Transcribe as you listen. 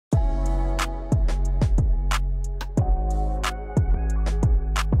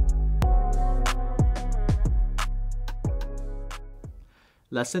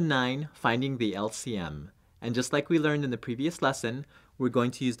Lesson 9, Finding the LCM. And just like we learned in the previous lesson, we're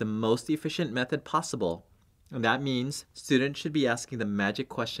going to use the most efficient method possible. And that means students should be asking the magic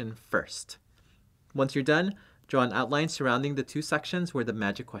question first. Once you're done, draw an outline surrounding the two sections where the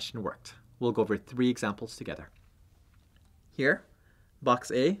magic question worked. We'll go over 3 examples together. Here,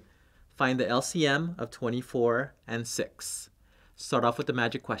 box A, find the LCM of 24 and 6. Start off with the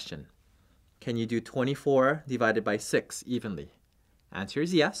magic question. Can you do 24 divided by 6 evenly? Answer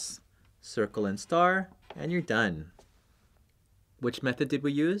is yes. Circle and star, and you're done. Which method did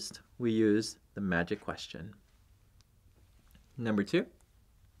we use? We used the magic question. Number 2.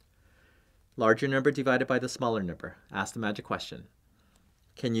 Larger number divided by the smaller number. Ask the magic question.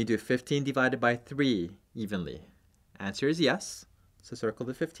 Can you do 15 divided by 3 evenly? Answer is yes. So circle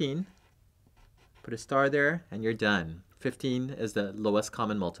the 15. Put a star there, and you're done. 15 is the lowest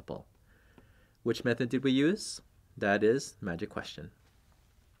common multiple. Which method did we use? That is magic question.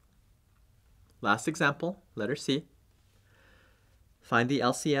 Last example, letter C. Find the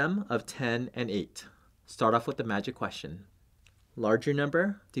LCM of 10 and 8. Start off with the magic question. Larger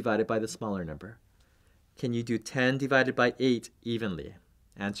number divided by the smaller number. Can you do 10 divided by 8 evenly?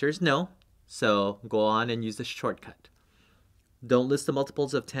 Answer is no, so go on and use the shortcut. Don't list the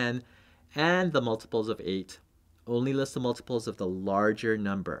multiples of 10 and the multiples of 8. Only list the multiples of the larger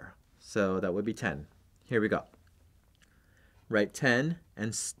number. So that would be 10. Here we go. Write 10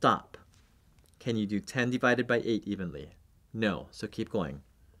 and stop. Can you do 10 divided by 8 evenly? No, so keep going.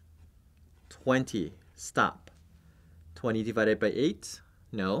 20, stop. 20 divided by 8?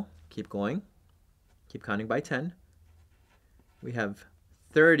 No, keep going. Keep counting by 10. We have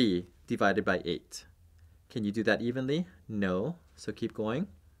 30 divided by 8. Can you do that evenly? No, so keep going.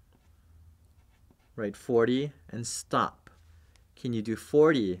 Write 40 and stop. Can you do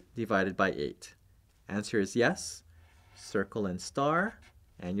 40 divided by 8? Answer is yes. Circle and star,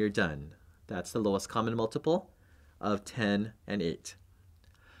 and you're done. That's the lowest common multiple of 10 and 8.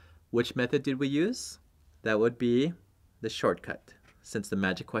 Which method did we use? That would be the shortcut, since the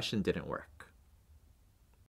magic question didn't work.